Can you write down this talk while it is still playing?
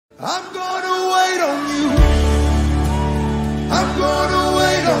I'm gonna wait on you. I'm gonna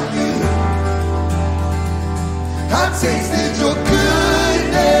wait on you. I've tasted your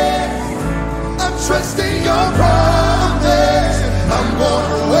goodness. I'm trusting your promise. I'm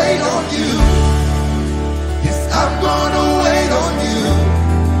gonna wait on you. Yes, I'm gonna wait on you.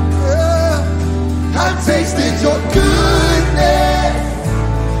 Yeah. I've tasted your goodness.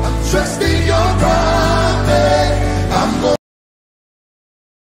 I'm trusting your promise. I'm going.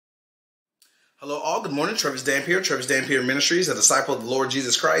 Hello all, good morning. Travis Dampier, Travis Dampier Ministries, a disciple of the Lord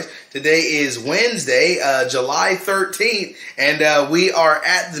Jesus Christ. Today is Wednesday, July 13th, and we are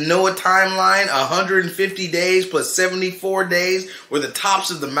at the Noah timeline, 150 days plus 74 days where the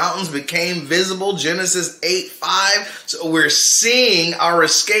tops of the mountains became visible, Genesis 8:5. So we're seeing our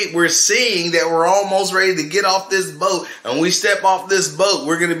escape. We're seeing that we're almost ready to get off this boat, and we step off this boat,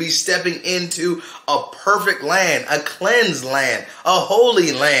 we're going to be stepping into a perfect land, a cleansed land, a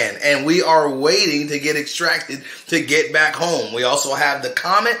holy land, and we are waiting to get extracted to get back home. We also have the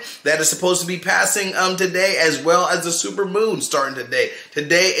comet that is supposed to be passing today, as well as the super moon starting today.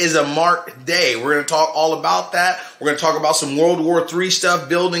 Today is a marked day. We're going to talk all about that. We're going to talk about some World War III stuff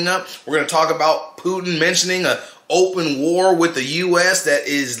building up. We're going to talk about Putin mentioning an open war with the U.S. that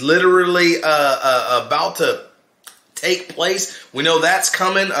is literally about to take place. We know that's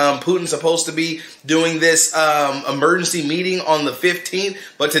coming. Putin's supposed to be doing this emergency meeting on the 15th,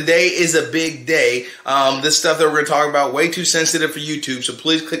 but today is a big day. This stuff that we're going to talk about, way too sensitive for YouTube, so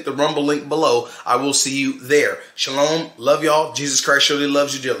please click the Rumble link below. I will see you there. Shalom. Love y'all. Jesus Christ surely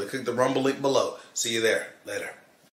loves you dearly. Click the Rumble link below. See you there. Later.